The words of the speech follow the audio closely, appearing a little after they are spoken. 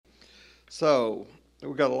So,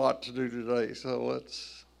 we've got a lot to do today, so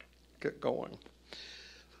let's get going.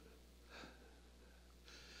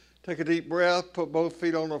 Take a deep breath, put both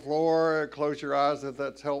feet on the floor, close your eyes if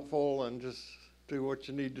that's helpful, and just do what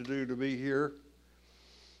you need to do to be here.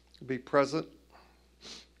 Be present.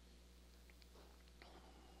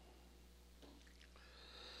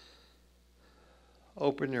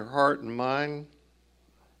 Open your heart and mind.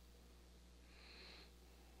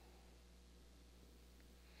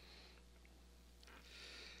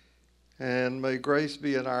 And may grace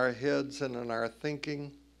be in our heads and in our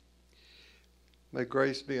thinking. May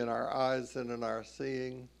grace be in our eyes and in our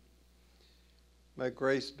seeing. May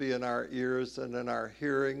grace be in our ears and in our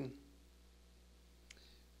hearing.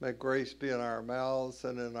 May grace be in our mouths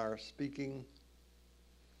and in our speaking.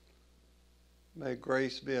 May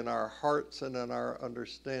grace be in our hearts and in our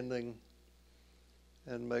understanding.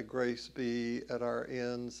 And may grace be at our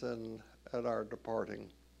ends and at our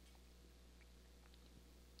departing.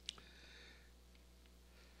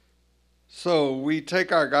 So we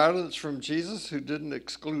take our guidance from Jesus, who didn't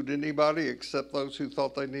exclude anybody except those who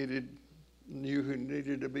thought they knew who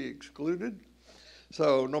needed to be excluded.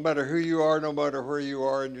 So no matter who you are, no matter where you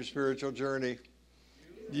are in your spiritual journey,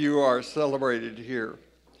 you are celebrated here.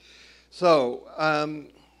 So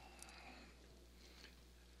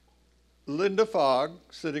Linda Fogg,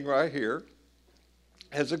 sitting right here,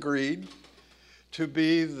 has agreed to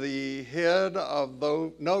be the head of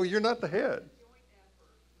those. No, you're not the head.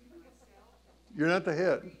 You're not the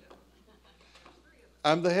head.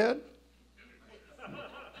 I'm the head?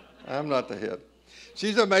 I'm not the head.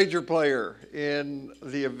 She's a major player in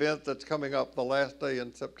the event that's coming up the last day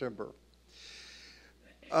in September.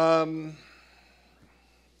 One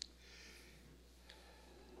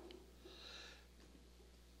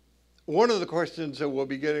of the questions that we'll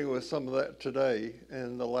be getting with some of that today,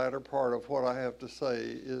 and the latter part of what I have to say,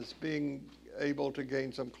 is being able to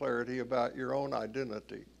gain some clarity about your own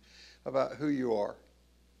identity, about who you are.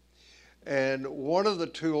 And one of the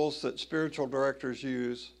tools that spiritual directors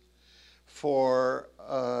use for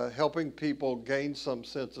helping people gain some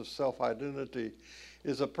sense of self-identity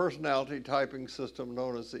is a personality typing system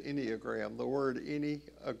known as the Enneagram. The word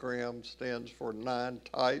Enneagram stands for 9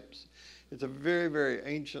 types. It's a very, very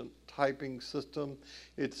ancient typing system.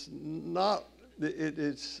 It's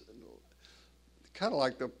kind of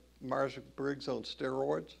like the Myers-Briggs on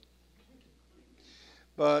steroids.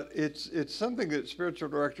 But it's something that spiritual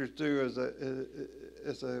directors do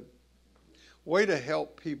as a way to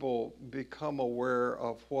help people become aware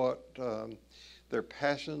of what their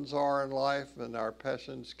passions are in life, and our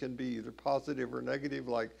passions can be either positive or negative,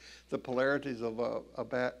 like the polarities of a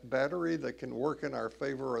battery that can work in our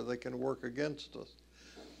favor or they can work against us.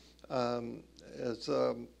 As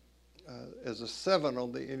a 7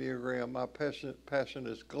 on the Enneagram, my passion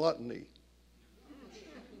is gluttony.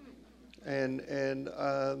 And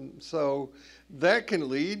so that can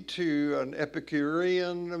lead to an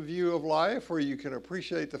Epicurean view of life, where you can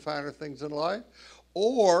appreciate the finer things in life,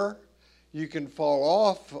 or you can fall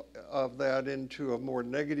off of that into a more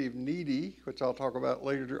negative, needy, which I'll talk about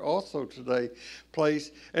later also today,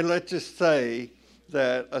 place. And let's just say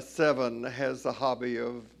that a 7 has the hobby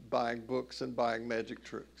of buying books and buying magic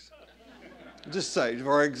tricks. Just say,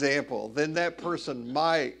 for example, then that person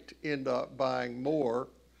might end up buying more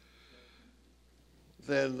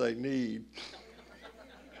than they need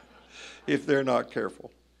if they're not careful.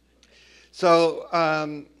 So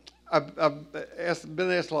I've been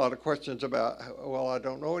asked a lot of questions about, well, I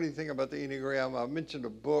don't know anything about the Enneagram. I mentioned a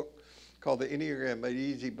book called The Enneagram Made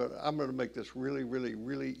Easy, but I'm going to make this really, really,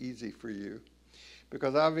 really easy for you,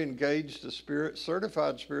 because I've engaged a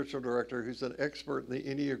certified spiritual director who's an expert in the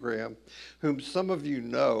Enneagram, whom some of you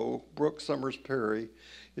know, Brooke Summers Perry,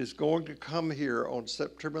 is going to come here on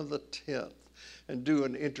September the 10th and do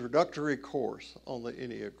an introductory course on the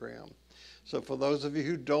Enneagram. So for those of you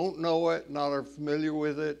who don't know it, not are familiar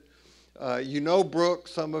with it, you know Brooke,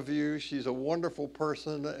 some of you. She's a wonderful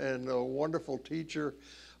person and a wonderful teacher.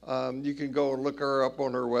 You can go and look her up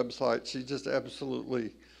on her website. She's just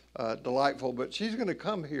absolutely delightful. But she's going to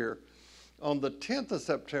come here on the 10th of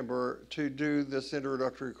September to do this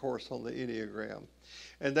introductory course on the Enneagram.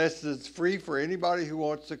 And this is free for anybody who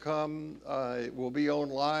wants to come. It will be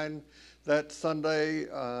online that Sunday,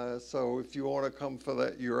 so if you want to come for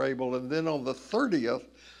that, you're able. And then on the 30th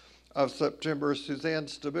of September, Suzanne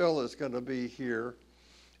Stabile is going to be here.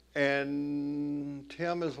 And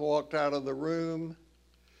Tim has walked out of the room.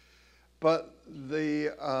 But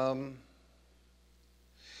the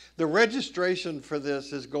registration for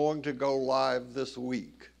this is going to go live this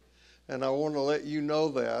week. And I want to let you know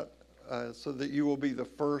that so that you will be the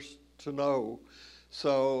first to know.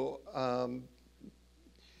 So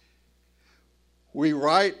we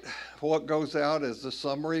write what goes out as the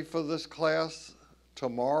summary for this class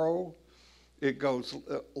tomorrow. It goes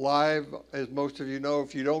live, as most of you know.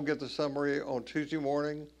 If you don't get the summary on Tuesday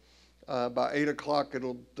morning, by 8 o'clock,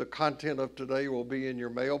 the content of today will be in your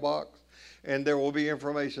mailbox, and there will be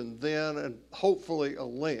information then and hopefully a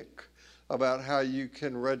link about how you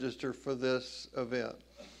can register for this event.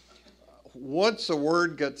 Once the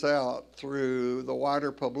word gets out through the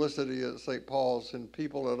wider publicity at St. Paul's and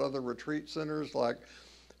people at other retreat centers like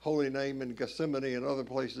Holy Name in Gethsemane and other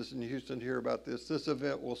places in Houston hear about this, this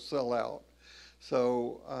event will sell out.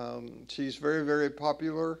 So she's very, very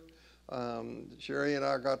popular. Sherry and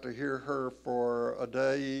I got to hear her for a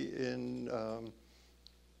day in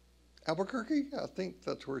Albuquerque. I think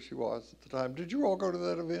that's where she was at the time. Did you all go to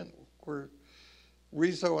that event where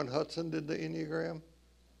Rizzo and Hudson did the Enneagram?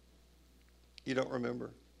 You don't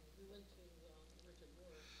remember?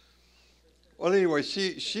 Well, anyway,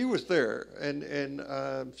 she was there,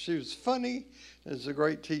 and she was funny, and is a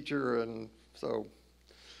great teacher, and so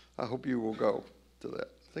I hope you will go to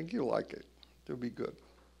that. I think you'll like it. It'll be good.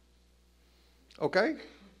 Okay?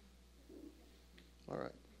 All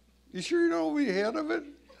right. You sure you don't want to be ahead of it?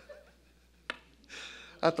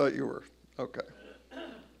 I thought you were. Okay.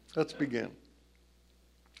 Let's begin.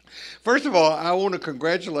 First of all, I want to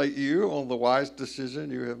congratulate you on the wise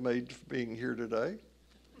decision you have made for being here today.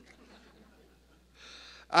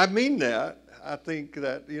 I mean that. I think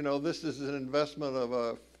that, this is an investment of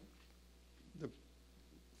a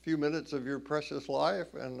few minutes of your precious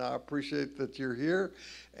life, and I appreciate that you're here.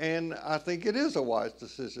 And I think it is a wise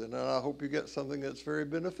decision, and I hope you get something that's very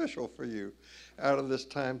beneficial for you out of this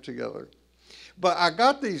time together. But I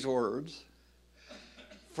got these words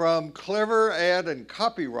from clever ad and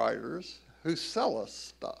copywriters who sell us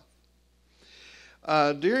stuff.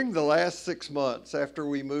 During the last 6 months after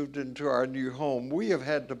we moved into our new home, we have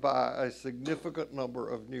had to buy a significant number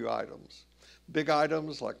of new items. Big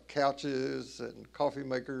items like couches and coffee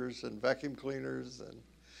makers and vacuum cleaners, and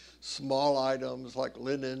small items like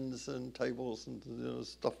linens and tables and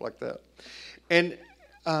stuff like that. And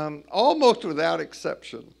almost without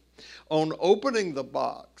exception, on opening the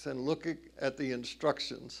box and looking at the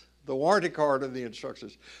instructions, the warranty card and the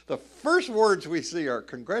instructions, the first words we see are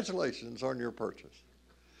congratulations on your purchase.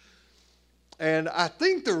 And I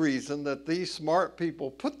think the reason that these smart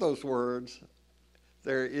people put those words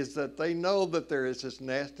there is that they know that there is this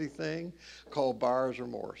nasty thing called buyer's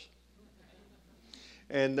remorse.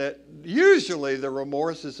 And that usually the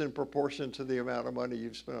remorse is in proportion to the amount of money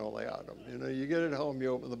you've spent on the item. You get it home, you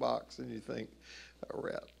open the box, and you think, a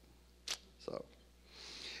rat. So,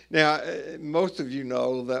 now, most of you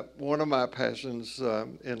know that one of my passions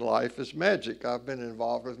in life is magic. I've been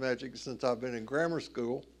involved with magic since I've been in grammar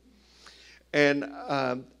school. And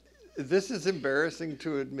this is embarrassing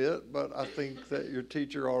to admit, but I think that your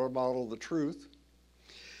teacher ought to model the truth.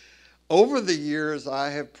 Over the years, I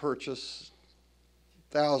have purchased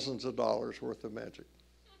thousands of dollars worth of magic.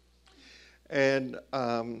 And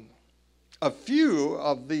a few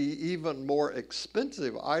of the even more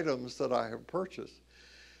expensive items that I have purchased,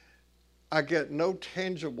 I get no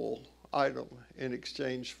tangible item in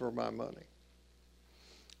exchange for my money.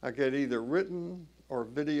 I get either written or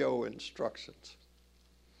video instructions.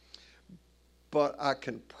 But I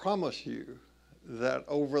can promise you that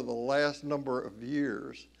over the last number of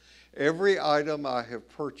years, every item I have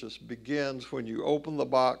purchased begins when you open the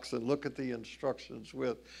box and look at the instructions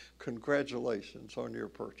with congratulations on your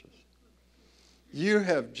purchase. You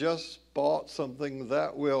have just bought something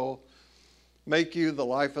that will make you the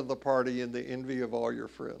life of the party and the envy of all your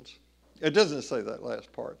friends. It doesn't say that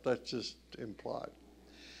last part. That's just implied.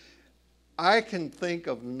 I can think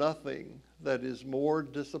of nothing that is more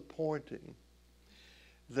disappointing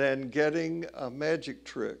than getting a magic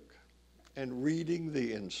trick and reading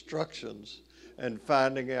the instructions and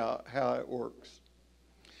finding out how it works.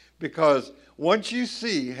 Because once you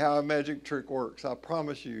see how a magic trick works, I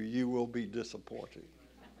promise you, you will be disappointed.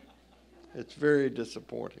 It's very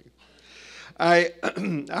disappointing. I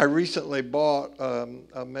recently bought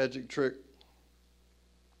a magic trick.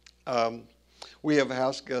 We have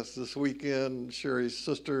house guests this weekend. Sherry's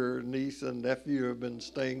sister, niece, and nephew have been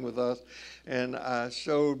staying with us. And I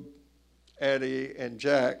showed Addie and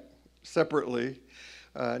Jack separately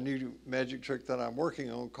a new magic trick that I'm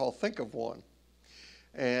working on called Think of One.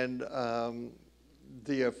 And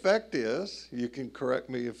the effect is, you can correct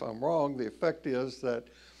me if I'm wrong, the effect is that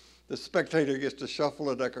the spectator gets to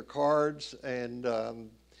shuffle a deck of cards and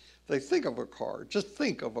they think of a card, just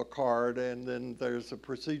think of a card, and then there's a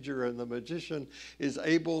procedure and the magician is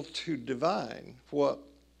able to divine what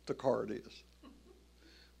the card is.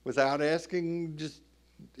 Without asking, just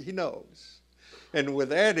he knows. And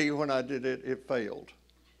with Addie, when I did it, it failed.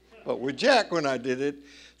 But with Jack, when I did it,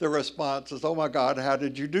 the response is, "Oh my God, how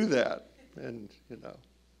did you do that?" And,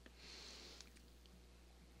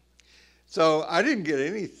 So I didn't get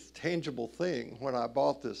any tangible thing when I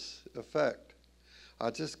bought this effect. I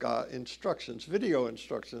just got instructions, video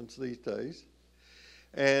instructions these days.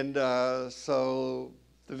 And so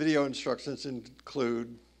the video instructions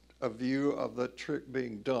include a view of the trick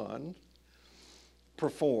being done,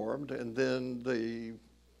 performed, and then the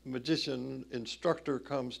magician instructor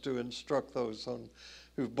comes to instruct those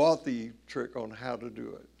who've bought the trick on how to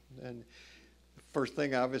do it. And the first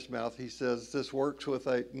thing out of his mouth, he says, "This works with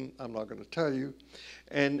a," I'm not going to tell you.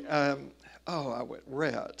 And, I went,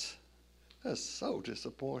 rats. That's so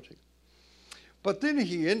disappointing. But then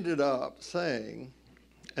he ended up saying,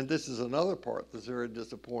 and this is another part that's very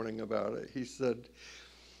disappointing about it, he said,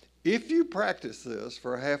 "If you practice this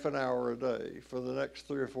for half an hour a day for the next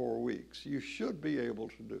 3 or 4 weeks, you should be able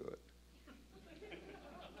to do it."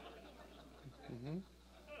 Mm-hmm.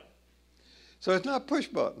 So it's not push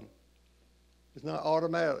button. It's not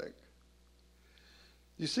automatic.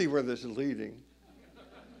 You see where this is leading.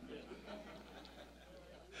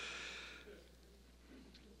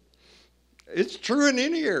 It's true in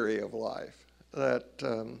any area of life that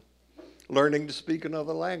learning to speak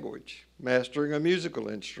another language, mastering a musical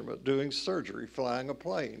instrument, doing surgery, flying a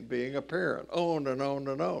plane, being a parent, on and on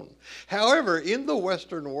and on. However, in the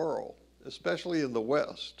Western world, especially in the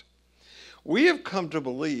West, we have come to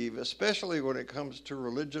believe, especially when it comes to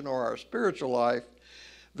religion or our spiritual life,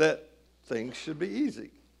 that things should be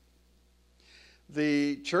easy.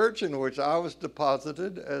 The church in which I was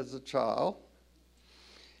deposited as a child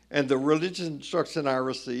and the religious instruction I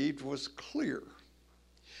received was clear.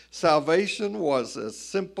 Salvation was as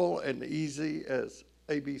simple and easy as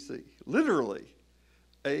ABC, literally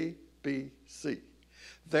ABC.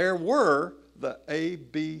 There were the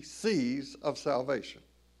ABCs of salvation.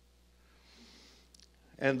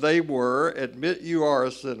 And they were: admit you are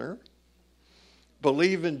a sinner,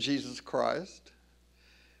 believe in Jesus Christ,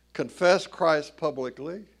 confess Christ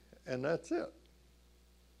publicly, and that's it.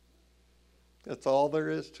 That's all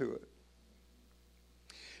there is to it.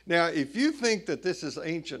 Now, if you think that this is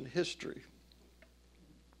ancient history,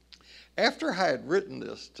 after I had written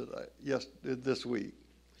this this week,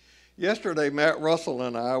 yesterday Matt Russell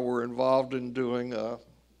and I were involved in doing a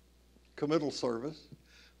committal service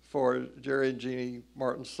for Jerry and Jeannie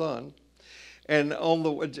Martin's son. And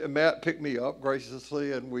Matt picked me up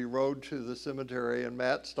graciously, and we rode to the cemetery, and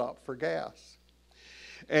Matt stopped for gas.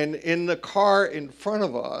 And in the car in front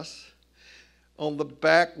of us, on the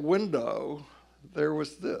back window, there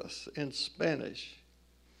was this in Spanish.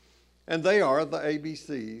 And they are the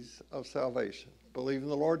ABCs of salvation. Believe in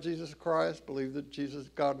the Lord Jesus Christ, believe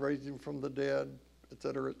that God raised him from the dead, et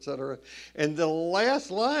cetera, et cetera. And the last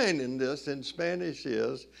line in this in Spanish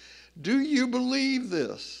is, "Do you believe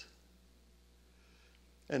this?"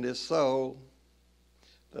 And if so,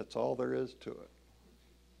 that's all there is to it.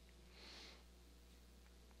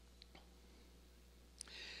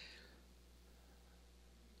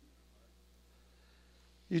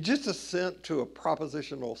 You just assent to a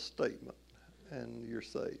propositional statement and you're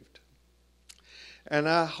saved. And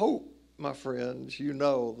I hope, my friends, you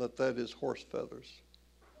know that that is horse feathers.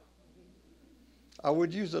 I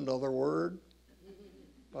would use another word,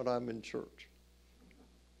 but I'm in church.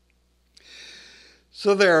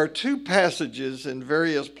 So there are 2 passages in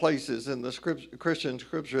various places in the Christian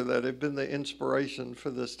scripture that have been the inspiration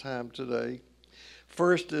for this time today.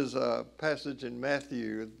 First is a passage in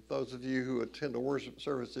Matthew. Those of you who attend the worship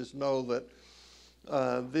services know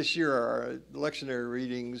that this year our lectionary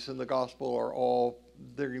readings in the gospel are all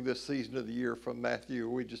during this season of the year from Matthew.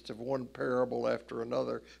 We just have one parable after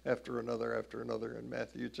another, after another, after another in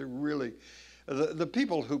Matthew. It's a really, the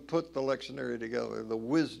people who put the lectionary together, the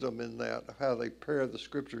wisdom in that, how they pair the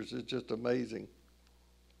scriptures is just amazing.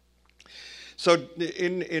 So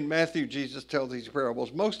in Matthew, Jesus tells these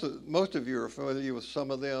parables. Most of you are familiar with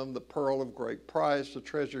some of them: the pearl of great price, the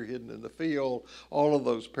treasure hidden in the field, all of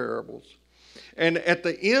those parables. And at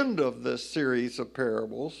the end of this series of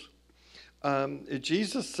parables,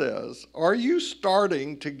 Jesus says, "Are you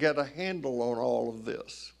starting to get a handle on all of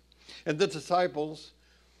this?" And the disciples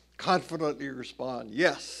confidently respond,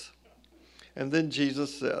 "Yes." And then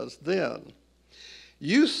Jesus says, "Then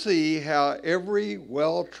you see how every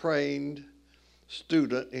well-trained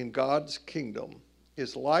student in God's kingdom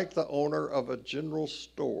is like the owner of a general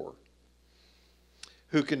store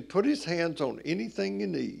who can put his hands on anything you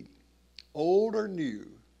need, old or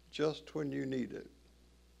new, just when you need it."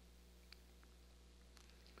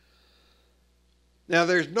 Now,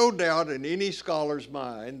 there's no doubt in any scholar's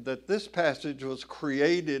mind that this passage was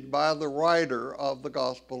created by the writer of the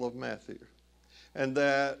Gospel of Matthew, and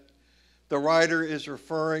that the writer is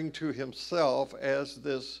referring to himself as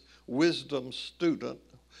this wisdom student,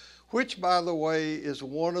 which, by the way, is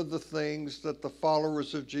one of the things that the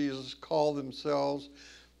followers of Jesus call themselves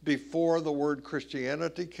before the word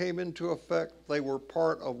Christianity came into effect. They were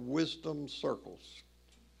part of wisdom circles.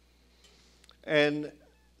 And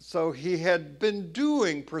so he had been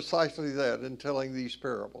doing precisely that in telling these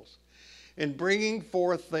parables, in bringing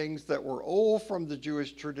forth things that were old from the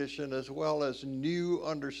Jewish tradition as well as new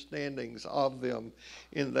understandings of them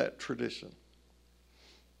in that tradition.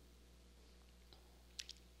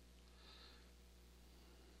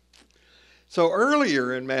 So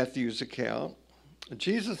earlier in Matthew's account,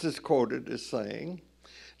 Jesus is quoted as saying,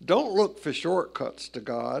 "Don't look for shortcuts to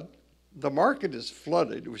God. The market is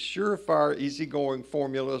flooded with surefire, easygoing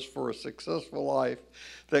formulas for a successful life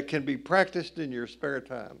that can be practiced in your spare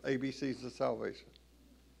time. ABCs of salvation.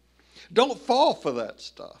 Don't fall for that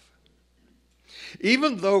stuff.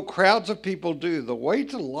 Even though crowds of people do, the way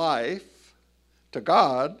to life, to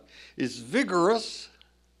God, is vigorous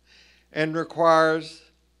and requires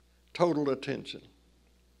total attention."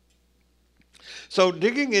 So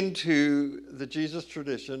digging into the Jesus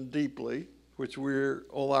tradition deeply, which we're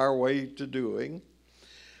on our way to doing,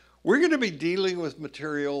 we're going to be dealing with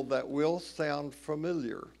material that will sound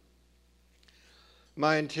familiar.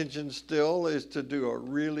 My intention still is to do a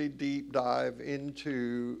really deep dive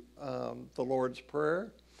into the Lord's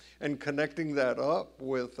Prayer and connecting that up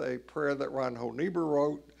with a prayer that Reinhold Niebuhr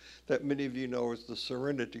wrote that many of you know as the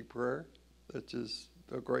Serenity Prayer, which is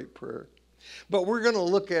a great prayer. But we're going to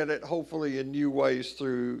look at it hopefully in new ways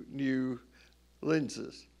through new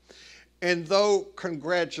lenses. And though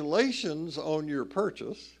congratulations on your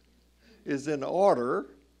purchase is in order,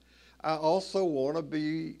 I also want to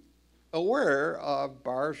be aware of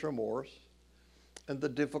buyer's remorse and the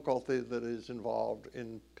difficulty that is involved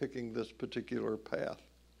in picking this particular path.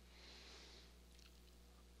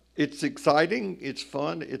 It's exciting, it's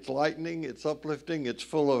fun, it's lightening, it's uplifting, it's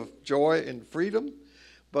full of joy and freedom,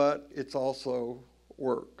 but it's also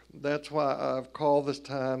work. That's why I've called this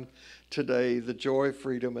time today the joy,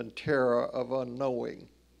 freedom, and terror of unknowing.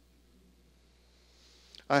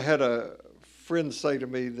 I had a friend say to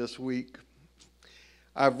me this week,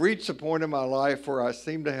 "I've reached a point in my life where I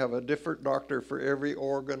seem to have a different doctor for every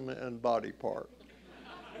organ and body part."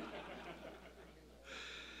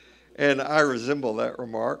 And I resemble that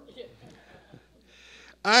remark.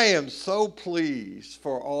 I am so pleased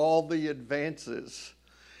for all the advances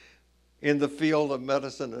in the field of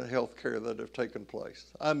medicine and healthcare that have taken place.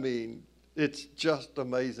 I mean, it's just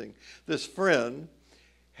amazing. This friend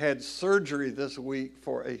had surgery this week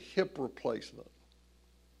for a hip replacement.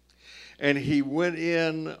 And he went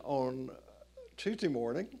in on Tuesday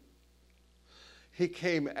morning. He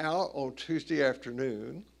came out on Tuesday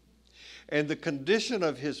afternoon. And the condition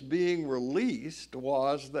of his being released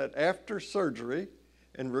was that after surgery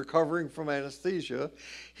and recovering from anesthesia,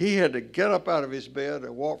 he had to get up out of his bed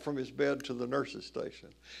and walk from his bed to the nurse's station.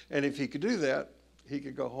 And if he could do that, he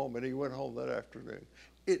could go home, and he went home that afternoon.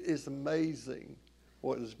 It is amazing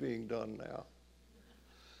what is being done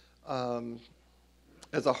now.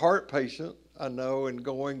 As a heart patient, I know, and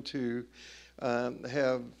going to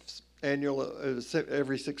have annual,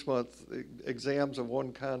 every 6 months exams of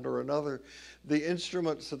one kind or another, the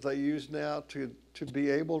instruments that they use now to be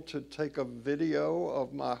able to take a video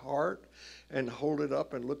of my heart and hold it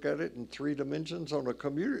up and look at it in 3 dimensions on a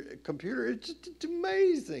computer, it's just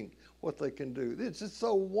amazing what they can do. It's just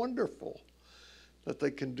so wonderful that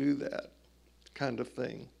they can do that kind of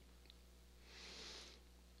thing.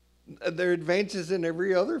 There are advances in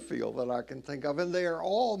every other field that I can think of, and they are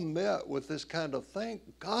all met with this kind of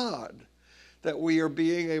thank God that we are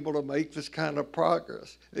being able to make this kind of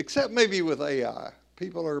progress, except maybe with AI.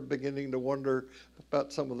 People are beginning to wonder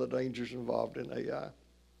about some of the dangers involved in AI.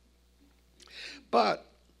 But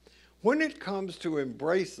when it comes to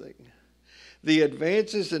embracing the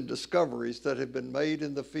advances and discoveries that have been made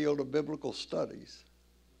in the field of biblical studies,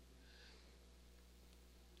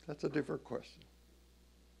 that's a different question.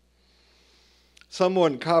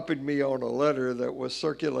 Someone copied me on a letter that was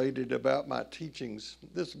circulated about my teachings.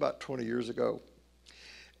 This is about 20 years ago.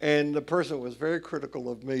 And the person was very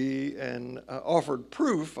critical of me and offered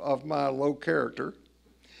proof of my low character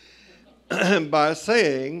by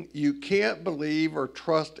saying, "You can't believe or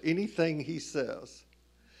trust anything he says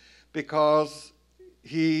because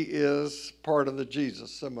he is part of the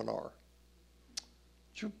Jesus seminar."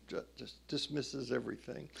 just dismisses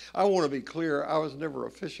everything. I want to be clear, I was never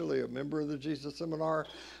officially a member of the Jesus Seminar.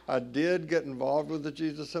 I did get involved with the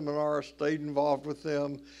Jesus Seminar, stayed involved with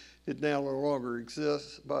them. It now no longer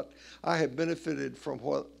exists, but I have benefited from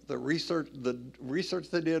what the research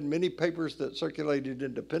they did, many papers that circulated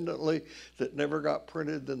independently that never got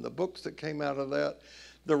printed, then the books that came out of that,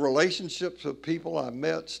 the relationships with people I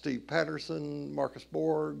met, Steve Patterson, Marcus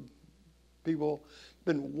Borg, people,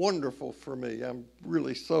 been wonderful for me. I'm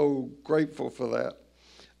really so grateful for that.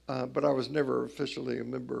 But I was never officially a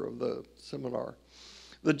member of the seminar.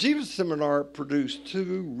 The Jesus Seminar produced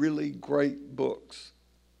two really great books.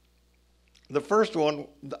 The first one,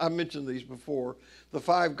 I mentioned these before, the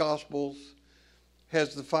Five Gospels,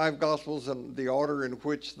 has the five Gospels and the order in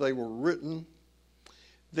which they were written.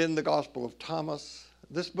 Then the Gospel of Thomas.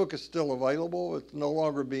 This book is still available. It's no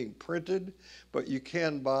longer being printed, but you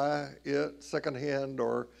can buy it secondhand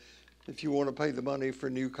or if you want to pay the money for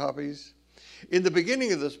new copies. In the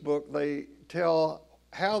beginning of this book, they tell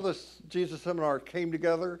how the Jesus Seminar came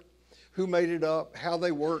together, who made it up, how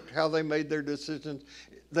they worked, how they made their decisions.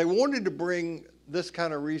 They wanted to bring this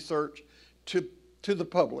kind of research to the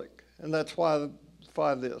public, and that's why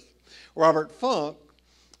this. Robert Funk,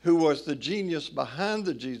 who was the genius behind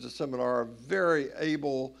the Jesus Seminar, a very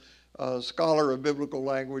able scholar of biblical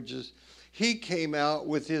languages, he came out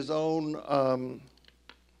with his own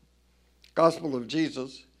Gospel of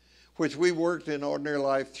Jesus, which we worked in Ordinary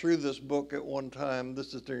Life through this book at one time.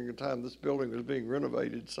 This is during the time this building was being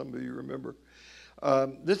renovated, some of you remember.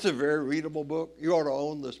 This is a very readable book. You ought to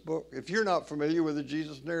own this book. If you're not familiar with the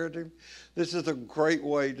Jesus narrative, this is a great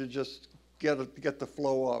way to just get the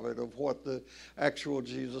flow of it, of what the actual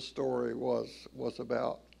Jesus story was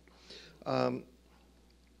about. The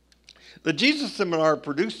Jesus Seminar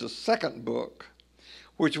produced a second book,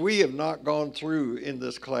 which we have not gone through in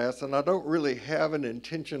this class, and I don't really have an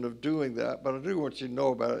intention of doing that, but I do want you to know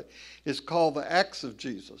about it. It's called The Acts of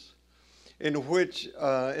Jesus, in which,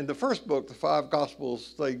 in the first book, the Five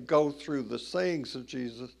Gospels, they go through the sayings of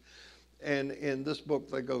Jesus. And in this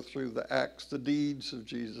book, they go through the acts, the deeds of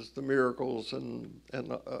Jesus, the miracles, and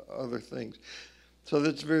other things. So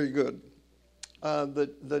that's very good.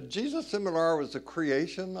 The Jesus Seminar was the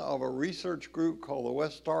creation of a research group called the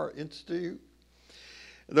West Star Institute.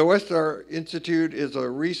 The West Star Institute is a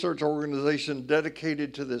research organization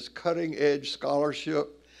dedicated to this cutting-edge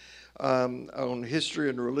scholarship on history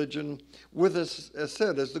and religion, with, as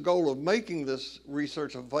said, as the goal of making this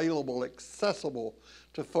research available, accessible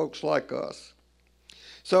to folks like us.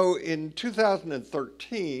 So in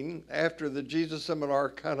 2013, after the Jesus Seminar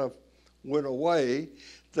kind of went away,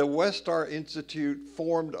 the West Star Institute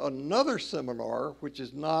formed another seminar, which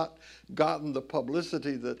has not gotten the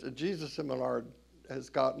publicity that the Jesus Seminar has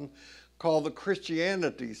gotten, called the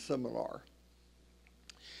Christianity Seminar.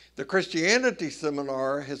 The Christianity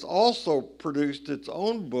Seminar has also produced its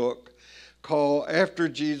own book called After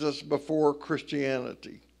Jesus, Before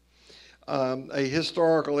Christianity. A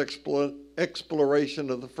historical exploration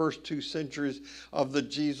of the first 2 centuries of the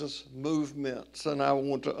Jesus movements. And I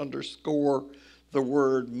want to underscore the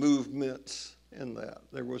word movements in that.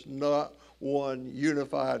 There was not one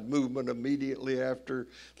unified movement immediately after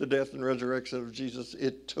the death and resurrection of Jesus.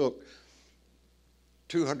 It took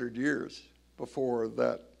 200 years before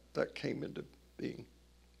that came into being.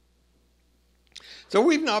 So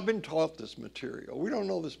we've not been taught this material. We don't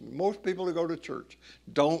know this. Most people who go to church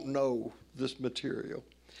don't know this material.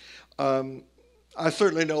 I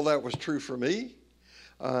certainly know that was true for me.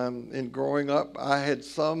 In growing up, I had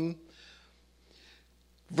some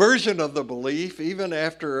version of the belief, even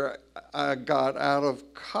after I got out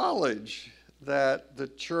of college, that the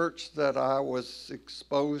church that I was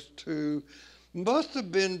exposed to must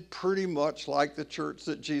have been pretty much like the church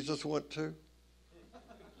that Jesus went to.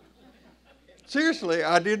 Seriously,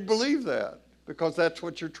 I did believe that, because that's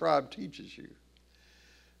what your tribe teaches you.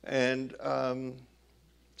 And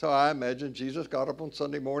so I imagine Jesus got up on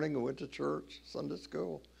Sunday morning and went to church, Sunday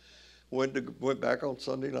school, went back on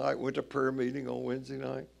Sunday night, went to prayer meeting on Wednesday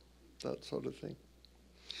night, that sort of thing.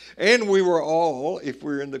 And we were all, if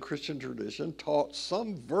we're in the Christian tradition, taught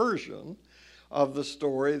some version of the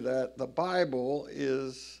story that the Bible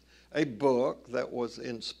is a book that was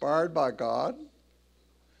inspired by God.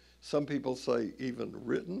 Some people say even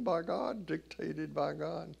written by God, dictated by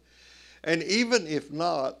God. And even if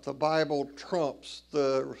not, the Bible trumps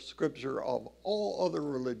the scripture of all other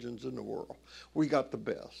religions in the world. We got the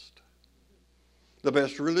best. The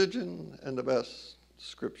best religion and the best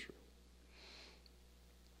scripture.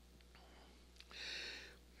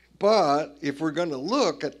 But if we're going to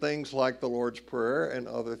look at things like the Lord's Prayer and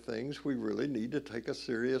other things, we really need to take a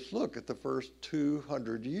serious look at the first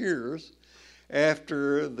 200 years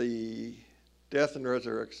after the death and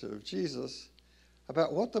resurrection of Jesus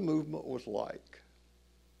about what the movement was like.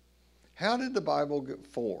 How did the Bible get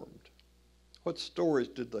formed? What stories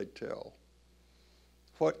did they tell?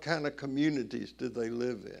 What kind of communities did they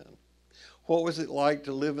live in? What was it like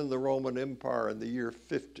to live in the Roman Empire in the year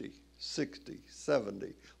 50, 60,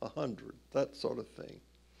 70, 100, that sort of thing?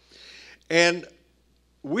 And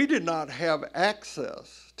we did not have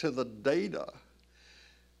access to the data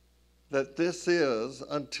that this is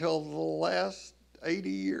until the last 80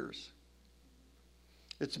 years.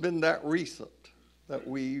 It's been that recent that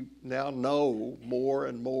we now know more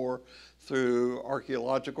and more through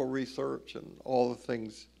archaeological research and all the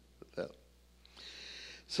things that.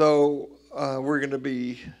 So we're going to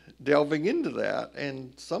be delving into that,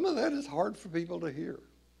 and some of that is hard for people to hear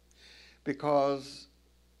because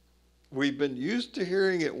we've been used to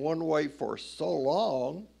hearing it one way for so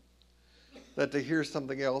long that to hear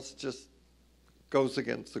something else just goes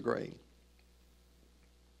against the grain.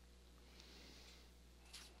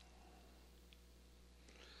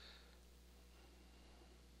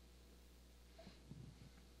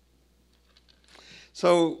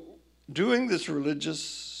 So doing this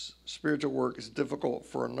religious spiritual work is difficult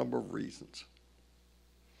for a number of reasons.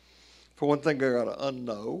 For one thing, I got to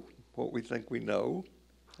unknow what we think we know.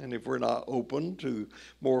 And if we're not open to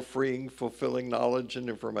more freeing, fulfilling knowledge and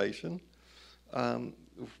information,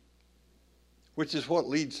 which is what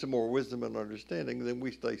leads to more wisdom and understanding, then we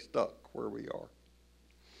stay stuck where we are.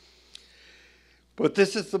 But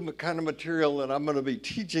this is the kind of material that I'm going to be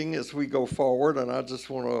teaching as we go forward, and I just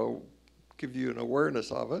want to give you an awareness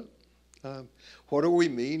of it. What do we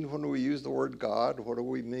mean when we use the word God? What do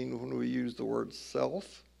we mean when we use the word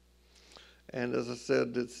self? And as I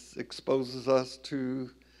said, it exposes us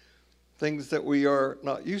to things that we are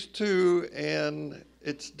not used to, and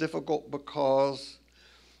it's difficult because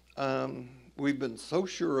we've been so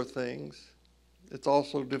sure of things. It's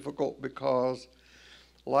also difficult because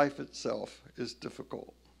life itself is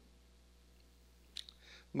difficult.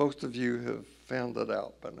 Most of you have found that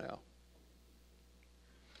out by now.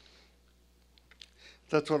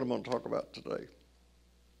 That's what I'm going to talk about today,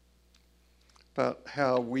 about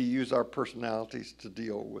how we use our personalities to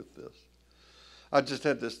deal with this. I just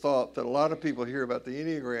had this thought that a lot of people hear about the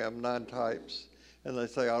Enneagram 9 types, and they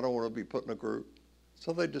say, I don't want to be put in a group.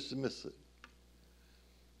 So they dismiss it.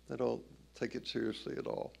 They don't take it seriously at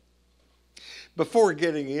all. Before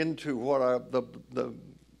getting into what the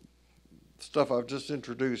stuff I've just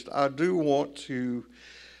introduced, I do want to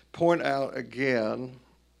point out again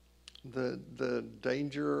the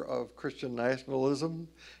danger of Christian nationalism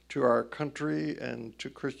to our country and to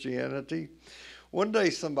Christianity. One day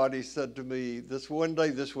somebody said to me, this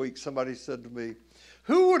week, somebody said to me,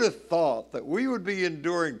 who would have thought that we would be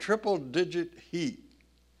enduring triple-digit heat?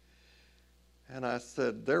 And I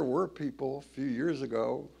said, there were people a few years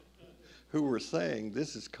ago who were saying,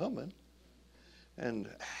 this is coming. And,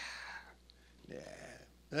 yeah,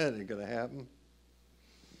 that ain't going to happen.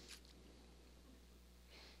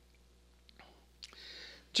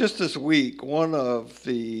 Just this week, one of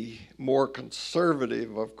the more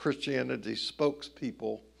conservative of Christianity's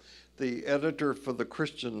spokespeople, the editor for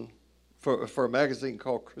the for a magazine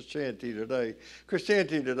called Christianity Today.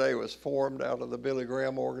 Christianity Today was formed out of the Billy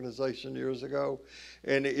Graham organization years ago,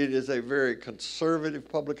 and it is a very conservative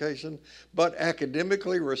publication, but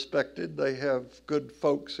academically respected. They have good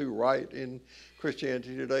folks who write in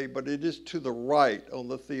Christianity Today, but it is to the right on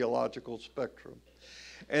the theological spectrum.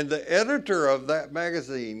 And the editor of that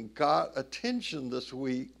magazine got attention this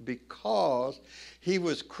week because he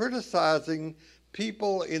was criticizing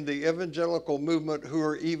people in the evangelical movement who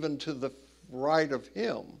are even to the right of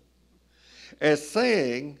him, as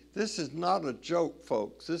saying, this is not a joke,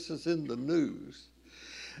 folks, this is in the news,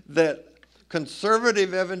 that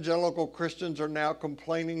conservative evangelical Christians are now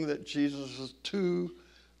complaining that Jesus is too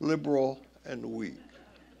liberal and weak.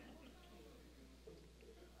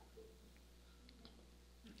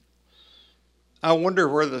 I wonder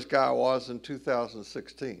where this guy was in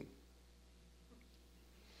 2016.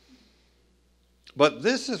 But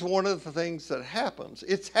this is one of the things that happens.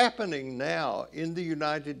 It's happening now in the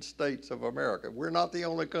United States of America. We're not the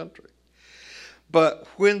only country. But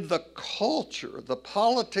when the culture, the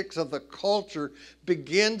politics of the culture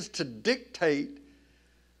begins to dictate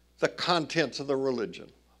the contents of the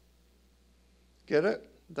religion. Get it?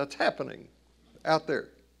 That's happening out there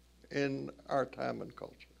in our time and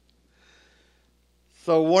culture.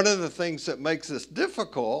 So one of the things that makes this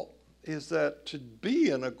difficult is that to be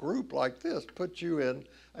in a group like this puts you in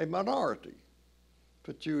a minority,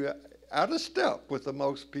 puts you out of step with the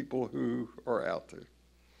most people who are out there.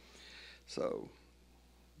 So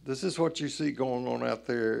this is what you see going on out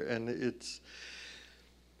there, and it's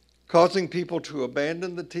causing people to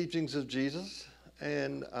abandon the teachings of Jesus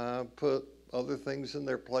and put other things in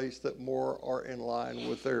their place that more are in line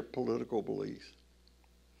with their political beliefs.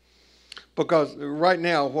 Because right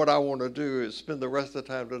now, what I want to do is spend the rest of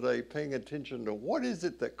the time today paying attention to what is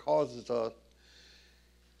it that causes us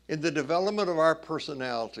in the development of our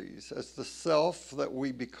personalities as the self that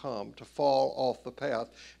we become to fall off the path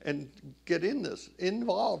and get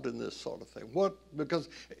involved in this sort of thing. Because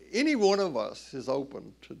any one of us is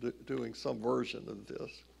open to doing some version of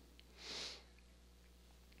this.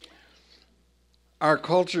 Our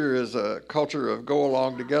culture is a culture of go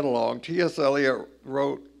along to get along. T.S. Eliot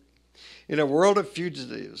wrote, "In a world of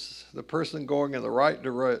fugitives, the person going in the right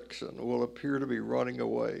direction will appear to be running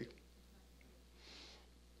away."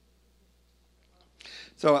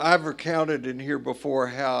 So I've recounted in here before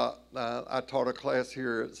how I taught a class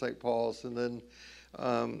here at St. Paul's, and then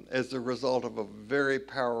as a result of a very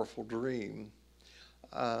powerful dream,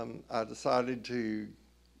 I decided to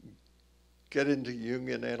get into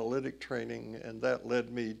Jungian analytic training, and that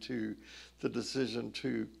led me to the decision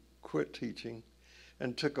to quit teaching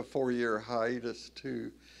and took a 4-year hiatus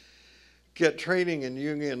to get training in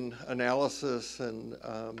Jungian analysis and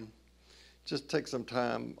just take some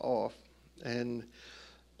time off. And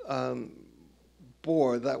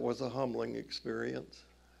boy, that was a humbling experience,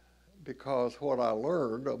 because what I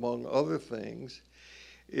learned, among other things,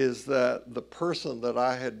 is that the person that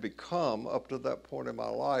I had become up to that point in my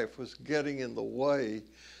life was getting in the way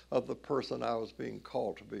of the person I was being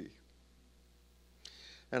called to be.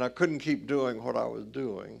 And I couldn't keep doing what I was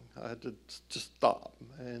doing. I had to just stop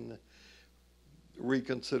and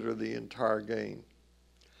reconsider the entire game.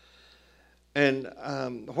 And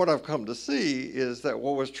what I've come to see is that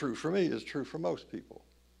what was true for me is true for most people.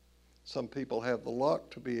 Some people have the luck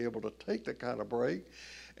to be able to take that kind of break,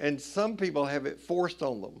 and some people have it forced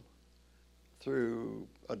on them through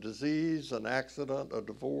a disease, an accident, a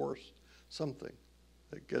divorce, something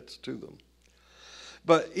that gets to them.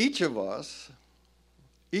 But each of us,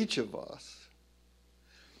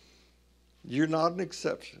 you're not an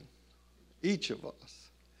exception. Each of us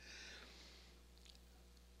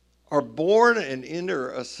are born and enter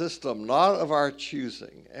a system not of our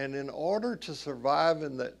choosing. And in order to survive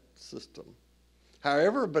in that system,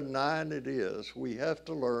 however benign it is, we have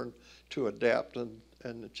to learn to adapt and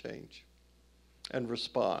to change and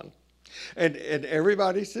respond. And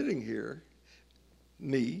everybody sitting here,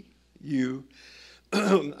 me, you,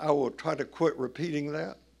 I will try to quit repeating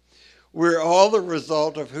that. We're all the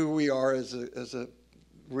result of who we are as a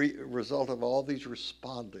result of all these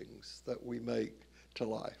respondings that we make to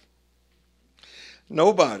life.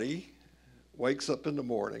 Nobody wakes up in the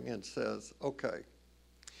morning and says, okay,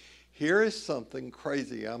 here is something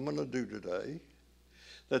crazy I'm going to do today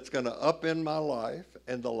that's going to upend my life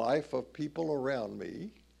and the life of people around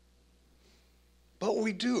me. But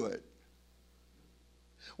we do it.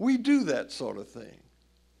 We do that sort of thing.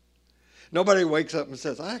 Nobody wakes up and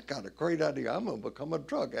says, I got a great idea. I'm going to become a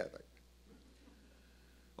drug addict.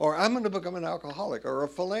 Or I'm going to become an alcoholic or a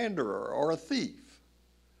philanderer or a thief.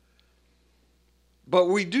 But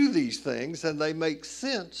we do these things, and they make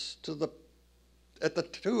sense to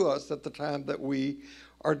us at the time that we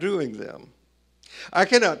are doing them. I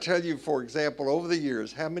cannot tell you, for example, over the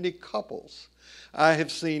years, how many couples I have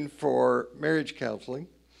seen for marriage counseling,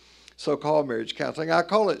 so-called marriage counseling. I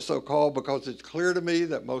call it so-called because it's clear to me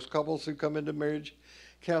that most couples who come into marriage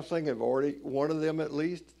counseling have already, one of them at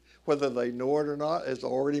least, whether they know it or not, has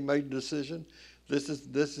already made a decision. This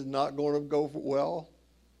is not going to go well.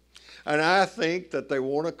 And I think that they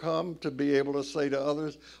want to come to be able to say to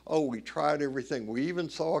others, oh, we tried everything. We even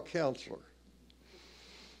saw a counselor.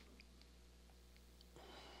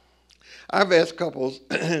 I've asked couples,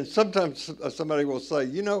 and sometimes somebody will say,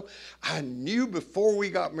 you know, I knew before we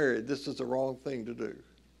got married this is the wrong thing to do.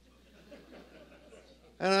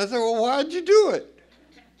 And I said, well, why'd you do it?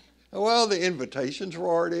 Well, the invitations were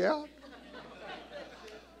already out.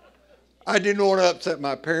 I didn't want to upset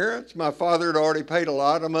my parents. My father had already paid a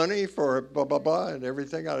lot of money for blah, blah, blah, and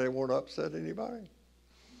everything. I didn't want to upset anybody.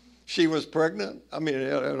 She was pregnant. I mean,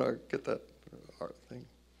 I get that thing.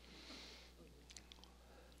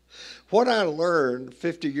 What I learned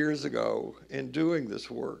 50 years ago in doing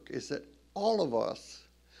this work is that all of us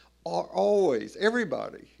are always,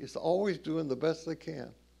 everybody is always doing the best they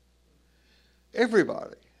can.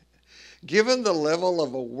 Everybody. Given the level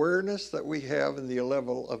of awareness that we have and the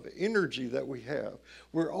level of energy that we have,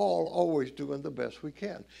 we're all always doing the best we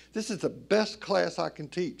can. This is the best class I can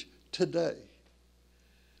teach today.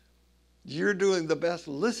 You're doing the best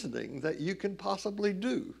listening that you can possibly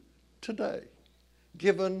do today,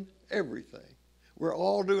 given everything. We're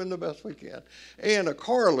all doing the best we can. And a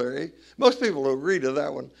corollary, most people will agree to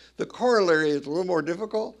that one. The corollary is a little more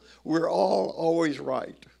difficult. We're all always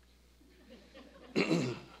right.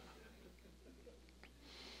 At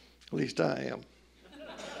least I am.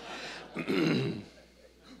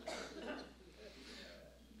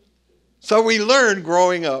 So we learned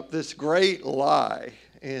growing up this great lie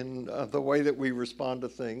in the way that we respond to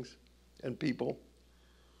things and people.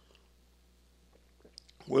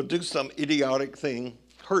 We'll do some idiotic thing,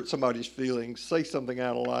 hurt somebody's feelings, say something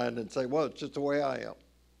out of line, and say, well, it's just the way I am.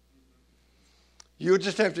 You'll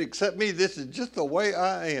just have to accept me. This is just the way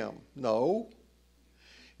I am. No,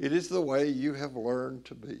 it is the way you have learned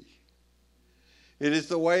to be. It is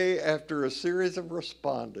the way, after a series of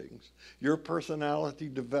respondings, your personality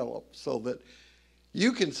develops so that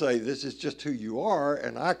you can say this is just who you are,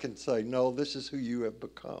 and I can say, no, this is who you have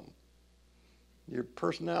become. Your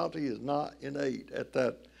personality is not innate at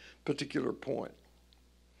that particular point.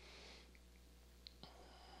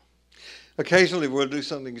 Occasionally we'll do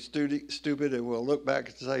something stupid and we'll look back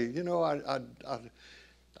and say, you know, I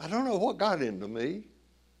don't know what got into me.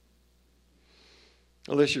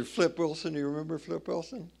 Unless you're Flip Wilson. You remember Flip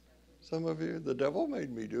Wilson? Some of you, the devil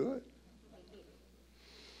made me do it.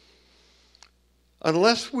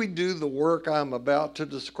 Unless we do the work I'm about to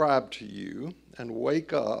describe to you and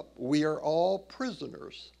wake up, we are all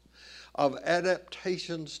prisoners of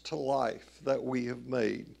adaptations to life that we have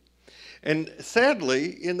made. And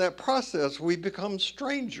sadly, in that process, we become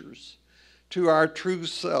strangers to our true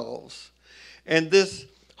selves. And this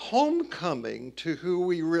homecoming to who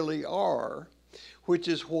we really are, which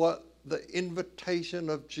is what the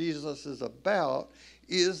invitation of Jesus is about,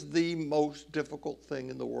 is the most difficult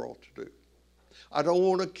thing in the world to do. I don't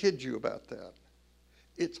want to kid you about that.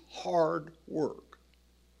 It's hard work.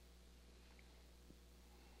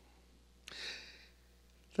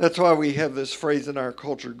 That's why we have this phrase in our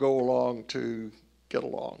culture, go along to get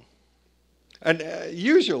along. And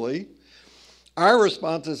usually, our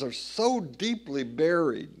responses are so deeply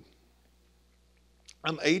buried.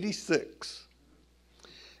 I'm 86.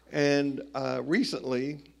 And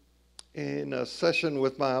recently, in a session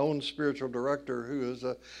with my own spiritual director, who is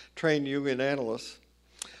a trained Jungian analyst,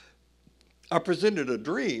 I presented a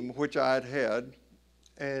dream which I had had,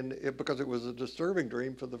 and because it was a disturbing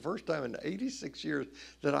dream, for the first time in 86 years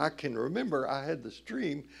that I can remember, I had this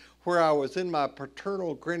dream where I was in my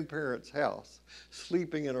paternal grandparents' house,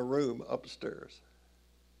 sleeping in a room upstairs.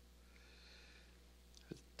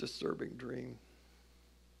 It's a disturbing dream.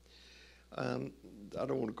 I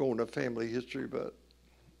don't want to go into family history, but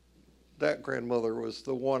that grandmother was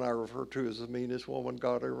the one I refer to as the meanest woman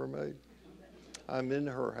God ever made. I'm in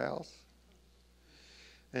her house,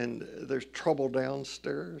 and there's trouble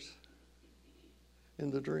downstairs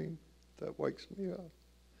in the dream that wakes me up.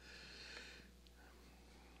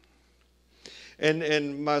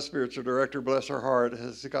 And my spiritual director, bless her heart,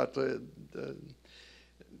 has got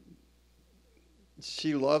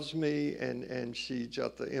she loves me, and she's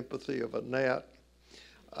got the empathy of a gnat.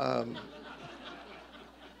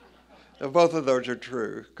 Both of those are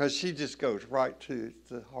true, because she just goes right to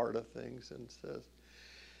the heart of things and says,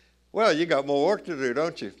 well, you got more work to do,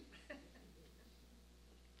 don't you?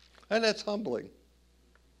 And that's humbling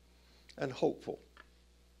and hopeful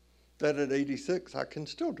that at 86 I can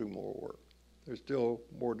still do more work. There's still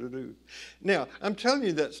more to do. Now, I'm telling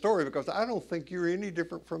you that story because I don't think you're any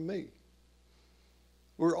different from me.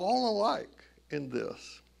 We're all alike in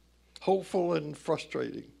this, hopeful and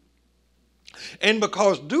frustrating. And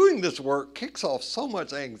because doing this work kicks off so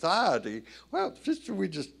much anxiety, well, we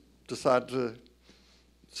just decide to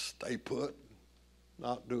stay put,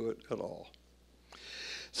 not do it at all.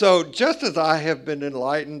 So just as I have been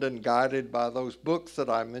enlightened and guided by those books that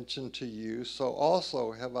I mentioned to you, so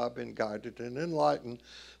also have I been guided and enlightened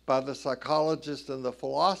by the psychologists and the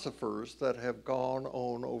philosophers that have gone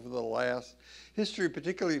on over the last history,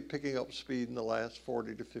 particularly picking up speed in the last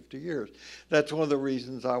 40 to 50 years. That's one of the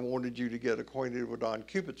reasons I wanted you to get acquainted with Don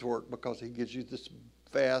Cupid's work, because he gives you this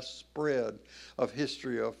vast spread of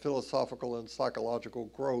history of philosophical and psychological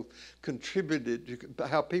growth, contributed to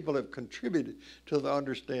how people have contributed to the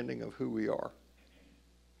understanding of who we are.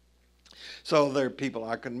 So there are people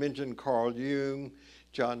I can mention: Carl Jung,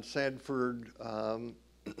 John Sanford,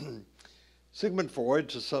 Sigmund Freud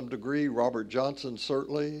to some degree, Robert Johnson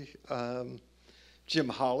certainly, Jim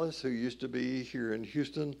Hollis, who used to be here in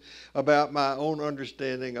Houston, about my own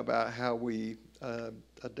understanding about how we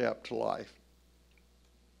adapt to life.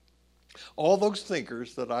 All those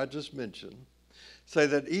thinkers that I just mentioned say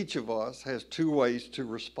that each of us has two ways to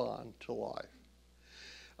respond to life.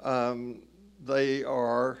 They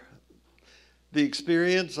are the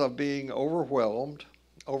experience of being overwhelmed.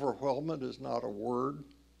 Overwhelmment is not a word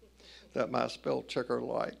that my spell checker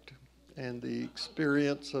liked. And the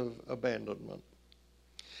experience of abandonment.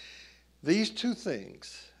 These two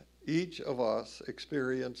things, each of us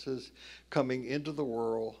experiences coming into the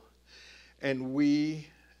world, and we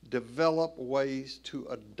develop ways to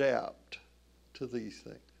adapt to these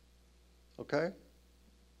things. Okay?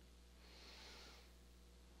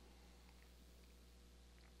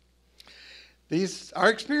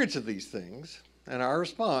 Our experience of these things and our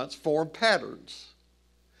response form patterns.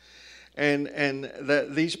 And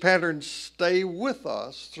that these patterns stay with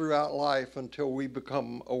us throughout life until we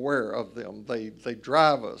become aware of them. They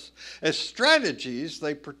drive us. As strategies,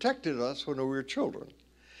 they protected us when we were children.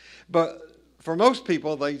 But for most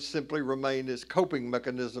people, they simply remain as coping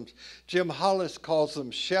mechanisms. Jim Hollis calls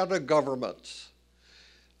them shadow governments.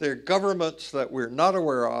 They're governments that we're not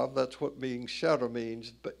aware of. That's what being shadow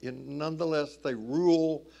means. But nonetheless, they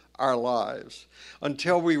rule our lives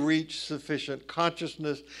until we reach sufficient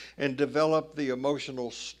consciousness and develop the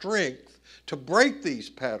emotional strength to break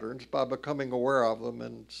these patterns by becoming aware of them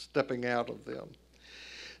and stepping out of them.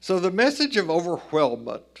 So the message of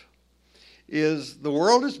overwhelmment is the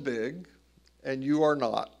world is big and you are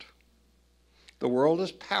not. The world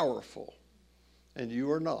is powerful and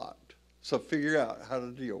you are not. So figure out how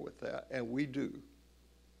to deal with that, and we do.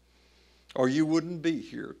 Or you wouldn't be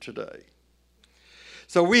here today.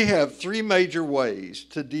 So we have three major ways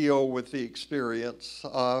to deal with the experience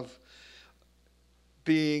of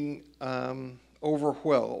being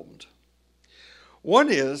overwhelmed. One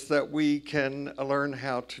is that we can learn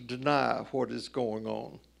how to deny what is going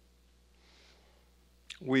on.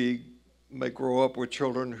 We may grow up with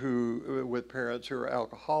with parents who are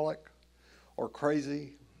alcoholic or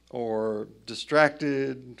crazy or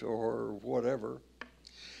distracted or whatever.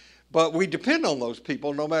 But we depend on those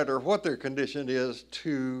people, no matter what their condition is,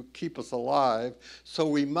 to keep us alive. So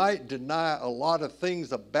we might deny a lot of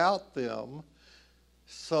things about them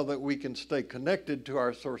so that we can stay connected to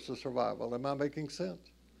our source of survival. Am I making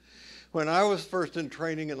sense? When I was first in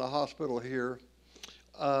training in the hospital here,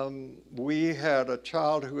 we had a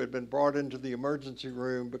child who had been brought into the emergency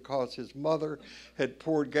room because his mother had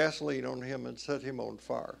poured gasoline on him and set him on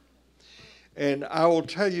fire. And I will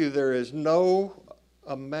tell you, there is no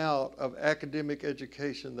amount of academic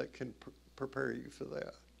education that can prepare you for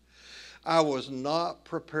that. I was not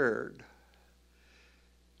prepared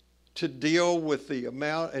to deal with the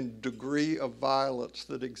amount and degree of violence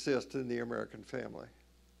that exists in the American family.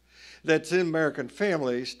 That's in American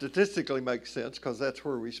family statistically makes sense because that's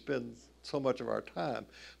where we spend so much of our time.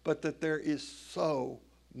 But that there is so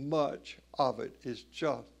much of it is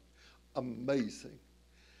just amazing.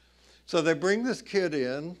 So they bring this kid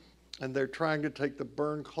in, and they're trying to take the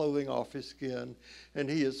burned clothing off his skin, and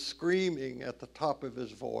he is screaming at the top of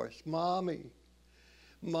his voice, "Mommy,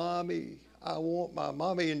 Mommy, I want my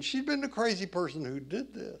mommy." And she'd been the crazy person who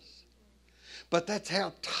did this. But that's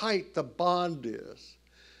how tight the bond is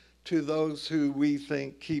to those who we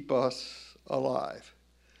think keep us alive.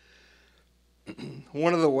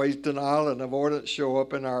 One of the ways denial and avoidance show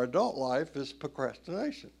up in our adult life is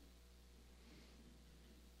procrastination.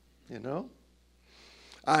 You know?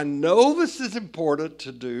 I know this is important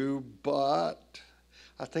to do, but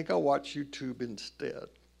I think I'll watch YouTube instead.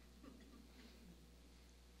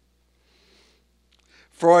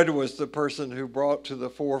 Freud was the person who brought to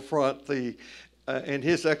the forefront in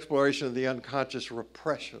his exploration of the unconscious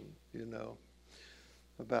repression,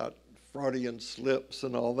 about Freudian slips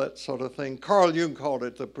and all that sort of thing. Carl Jung called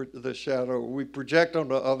it the shadow. We project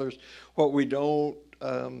onto others what we don't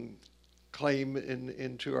claim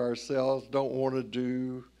into ourselves, don't want to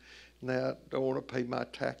do that, don't want to pay my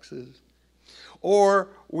taxes.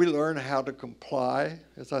 Or we learn how to comply,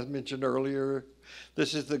 as I mentioned earlier.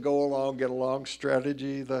 This is the go along, get along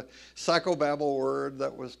strategy. The psychobabble word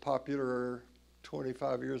that was popular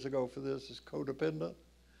 25 years ago for this is codependent.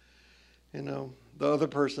 The other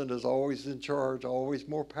person is always in charge, always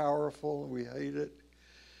more powerful, and we hate it.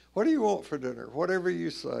 What do you want for dinner? Whatever you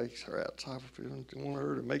say. Rats, I want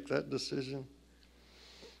her to make that decision.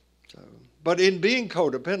 But in being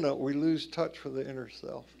codependent, we lose touch with the inner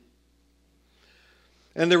self.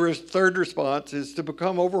 And the third response is to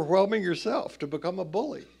become overwhelming yourself, to become a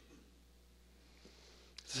bully.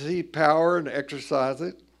 See power and exercise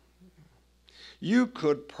it. You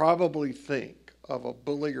could probably think of a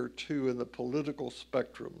bully or two in the political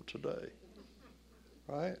spectrum today,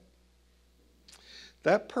 right?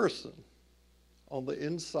 That person on the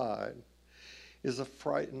inside is a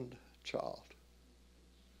frightened child.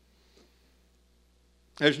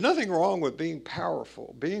 There's nothing wrong with being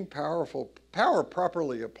powerful. Being powerful, power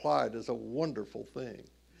properly applied is a wonderful thing.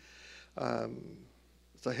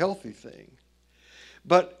 It's a healthy thing.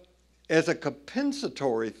 But as a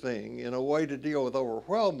compensatory thing, in a way to deal with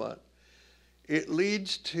overwhelmment, it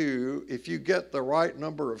leads to, if you get the right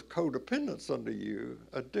number of codependents under you,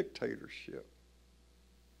 a dictatorship.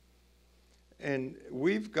 And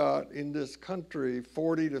we've got in this country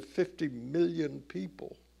 40 to 50 million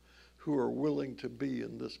people who are willing to be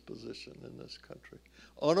in this position in this country.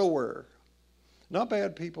 Unaware. Not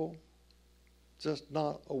bad people, just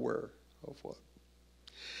not aware of what.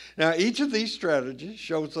 Now, each of these strategies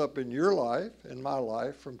shows up in your life and my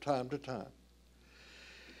life from time to time.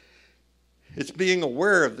 It's being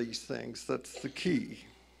aware of these things that's the key.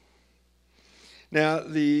 Now,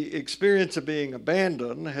 the experience of being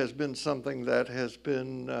abandoned has been something that has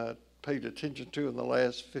been paid attention to in the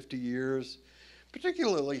last 50 years,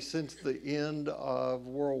 particularly since the end of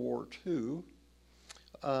World War II,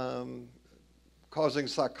 causing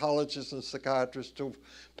psychologists and psychiatrists to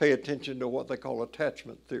pay attention to what they call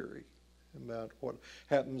attachment theory, about what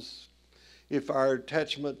happens if our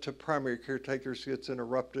attachment to primary caretakers gets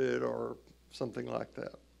interrupted or something like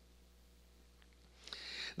that.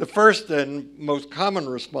 The first and most common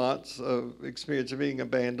response of experience of being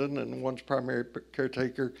abandoned and one's primary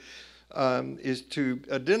caretaker is to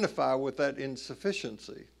identify with that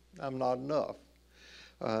insufficiency. I'm not enough.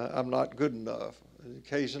 I'm not good enough.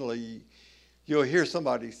 Occasionally, you'll hear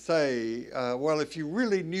somebody say, well, if you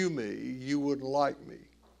really knew me, you wouldn't like me.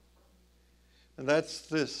 And that's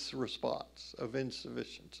this response of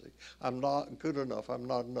insufficiency. I'm not good enough. I'm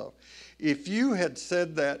not enough. If you had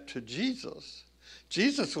said that to Jesus,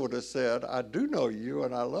 Jesus would have said, I do know you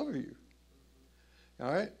and I love you.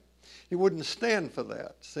 All right? He wouldn't stand for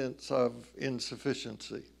that sense of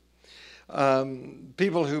insufficiency.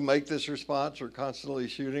 People who make this response are constantly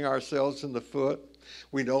shooting ourselves in the foot.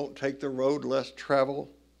 We don't take the road less traveled.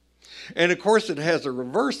 And of course, it has a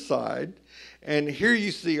reverse side. And here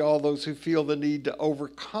you see all those who feel the need to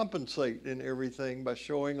overcompensate in everything by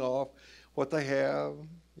showing off what they have,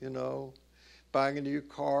 you know, buying a new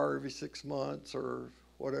car every 6 months or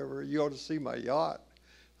whatever. You ought to see my yacht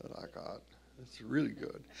that I got. It's really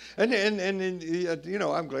good. And you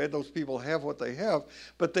know, I'm glad those people have what they have,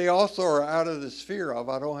 but they also are out of this fear of,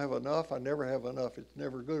 I don't have enough, I never have enough, it's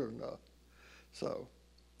never good enough. So,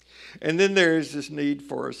 and then there is this need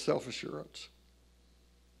for self-assurance.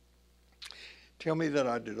 Tell me that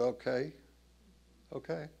I did okay.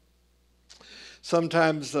 Okay.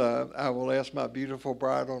 Sometimes I will ask my beautiful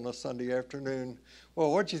bride on a Sunday afternoon,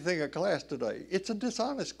 well, what'd you think of class today? It's a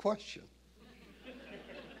dishonest question.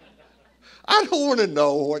 I don't want to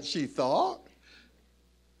know what she thought.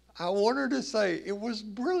 I want her to say, it was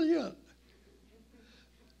brilliant.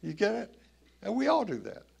 You get it? And we all do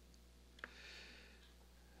that.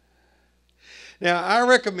 Now, I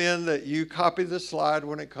recommend that you copy the slide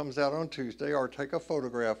when it comes out on Tuesday or take a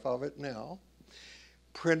photograph of it now,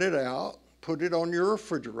 print it out, put it on your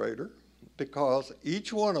refrigerator, because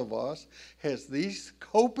each one of us has these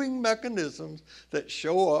coping mechanisms that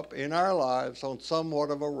show up in our lives on somewhat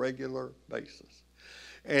of a regular basis.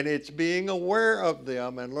 And it's being aware of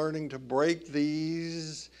them and learning to break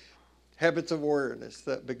these habits of awareness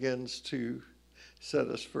that begins to set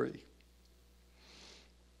us free.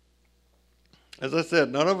 As I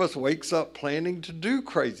said, none of us wakes up planning to do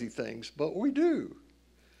crazy things, but we do.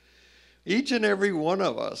 Each and every one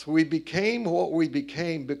of us, we became what we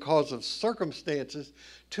became because of circumstances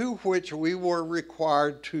to which we were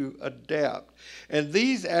required to adapt. And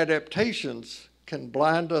these adaptations can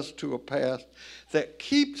blind us to a past that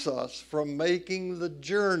keeps us from making the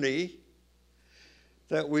journey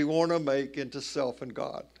that we want to make into self and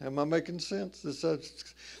God. Am I making sense? This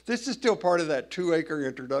is still part of that 2-acre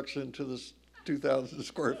introduction to this 2,000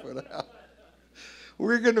 square foot house.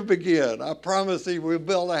 We're going to begin. I promise you we'll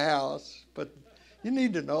build a house, but you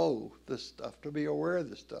need to know this stuff, to be aware of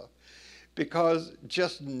this stuff. Because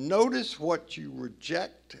just notice what you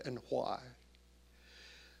reject and why.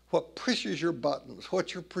 What pushes your buttons,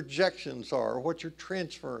 what your projections are, what your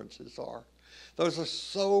transferences are. Those are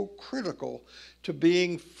so critical to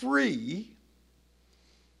being free.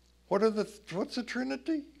 What's the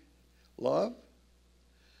Trinity? Love,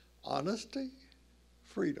 honesty,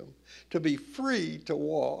 freedom. To be free to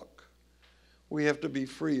walk, we have to be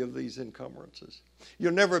free of these encumbrances.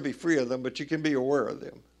 You'll never be free of them, but you can be aware of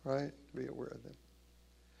them, right? Be aware of them.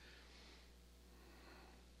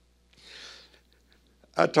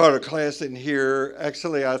 I taught a class in here.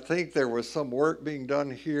 Actually, I think there was some work being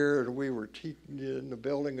done here, and we were teaching in the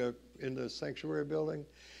building, in the sanctuary building,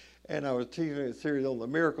 and I was teaching a series on the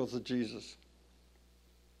miracles of Jesus.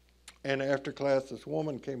 And after class, this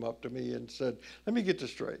woman came up to me and said, "Let me get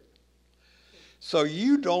this straight. So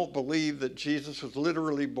you don't believe that Jesus was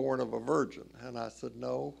literally born of a virgin?" And I said,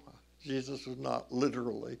 "No, Jesus was not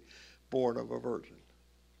literally born of a virgin."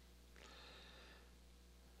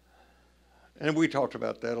 And we talked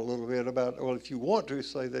about that a little bit, about, well, if you want to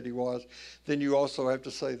say that he was, then you also have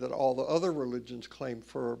to say that all the other religions claim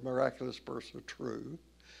for a miraculous birth are true.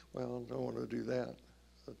 Well, I don't want to do that.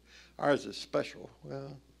 Ours is special.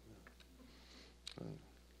 Well,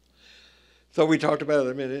 so we talked about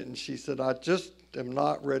it a minute, and she said, "I just am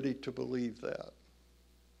not ready to believe that."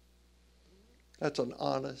 That's an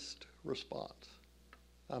honest response.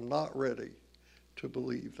 I'm not ready to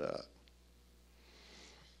believe that.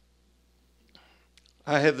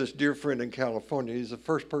 I have this dear friend in California. He's the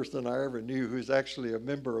first person I ever knew who's actually a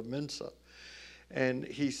member of Mensa. And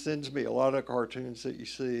he sends me a lot of cartoons that you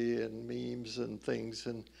see and memes and things.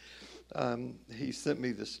 And he sent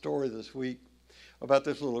me this story this week about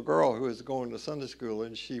this little girl who was going to Sunday school,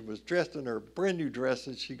 and she was dressed in her brand new dress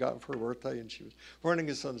that she got for her birthday, and she was running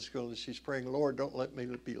to Sunday school, and she's praying, "Lord, don't let me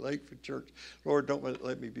be late for church. Lord, don't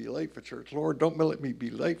let me be late for church. Lord, don't let me be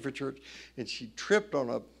late for church." And she tripped on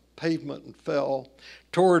a pavement and fell,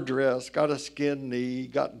 tore her dress, got a skinned knee,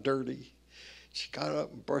 got dirty. She got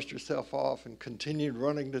up and brushed herself off and continued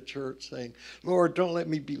running to church saying, "Lord, don't let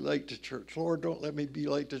me be late to church. Lord, don't let me be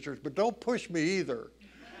late to church, but don't push me either."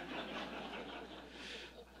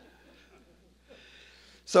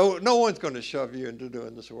 So no one's going to shove you into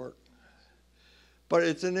doing this work. But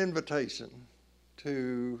it's an invitation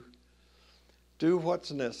to do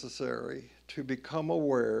what's necessary to become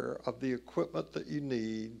aware of the equipment that you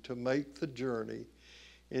need to make the journey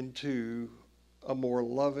into a more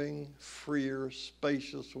loving, freer,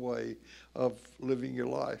 spacious way of living your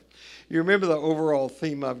life. You remember the overall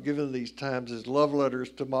theme I've given these times is love letters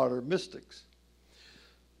to modern mystics.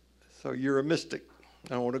 So you're a mystic.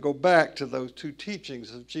 I want to go back to those two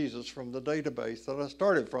teachings of Jesus from the database that I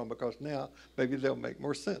started from, because now maybe they'll make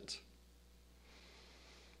more sense.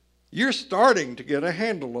 You're starting to get a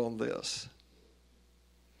handle on this.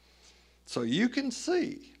 So you can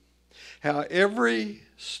see how every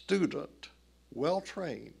student, well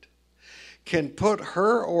trained, can put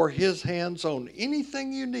her or his hands on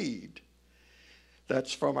anything you need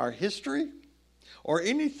that's from our history, or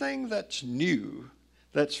anything that's new,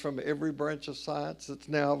 that's from every branch of science that's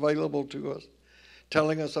now available to us,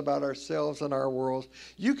 telling us about ourselves and our worlds.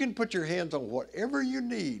 You can put your hands on whatever you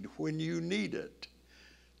need when you need it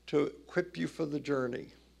to equip you for the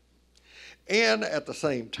journey. And at the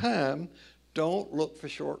same time, don't look for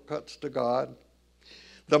shortcuts to God.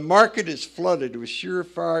 The market is flooded with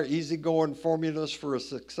surefire, easygoing formulas for a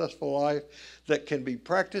successful life that can be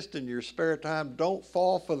practiced in your spare time. Don't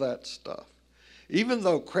fall for that stuff. Even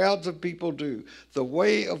though crowds of people do, the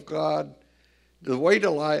way of God, the way to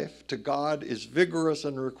life, to God, is vigorous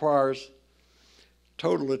and requires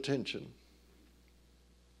total attention.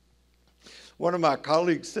 One of my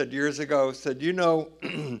colleagues said years ago, you know,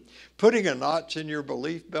 putting a notch in your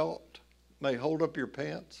belief belt may hold up your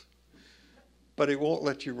pants, but it won't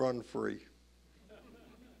let you run free.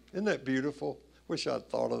 Isn't that beautiful? Wish I'd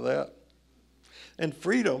thought of that. And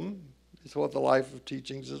freedom is what the life of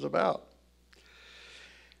teachings is about.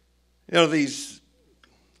 You know, these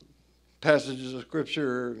passages of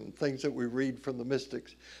Scripture and things that we read from the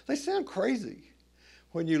mystics, they sound crazy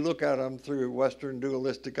when you look at them through Western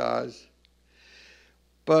dualistic eyes.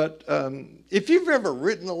 But if you've ever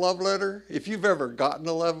written a love letter, if you've ever gotten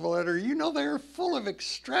a love letter, you know they're full of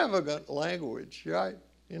extravagant language, right?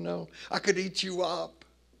 You know, "I could eat you up,"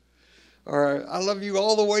 or "I love you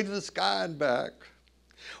all the way to the sky and back,"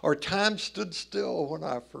 or "Time stood still when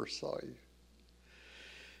I first saw you."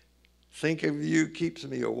 "Think of you keeps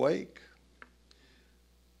me awake.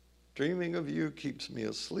 Dreaming of you keeps me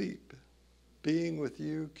asleep. Being with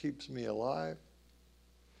you keeps me alive.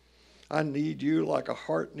 I need you like a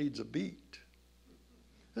heart needs a beat."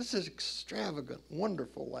 This is extravagant,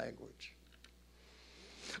 wonderful language.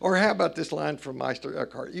 Or how about this line from Meister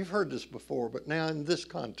Eckhart? You've heard this before, but now in this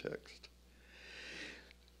context.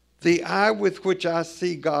 "The eye with which I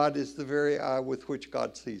see God is the very eye with which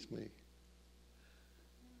God sees me."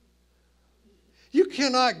 You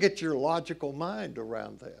cannot get your logical mind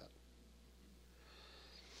around that.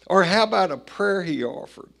 Or how about a prayer he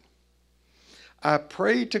offered? "I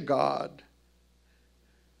pray to God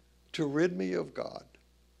to rid me of God."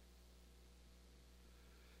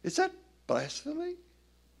 Is that blasphemy?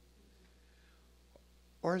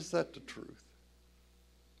 Or is that the truth?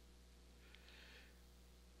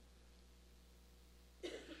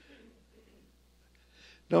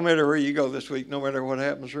 No matter where you go this week, no matter what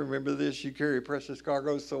happens, remember this: you carry precious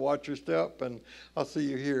cargoes, so watch your step, and I'll see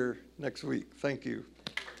you here next week. Thank you.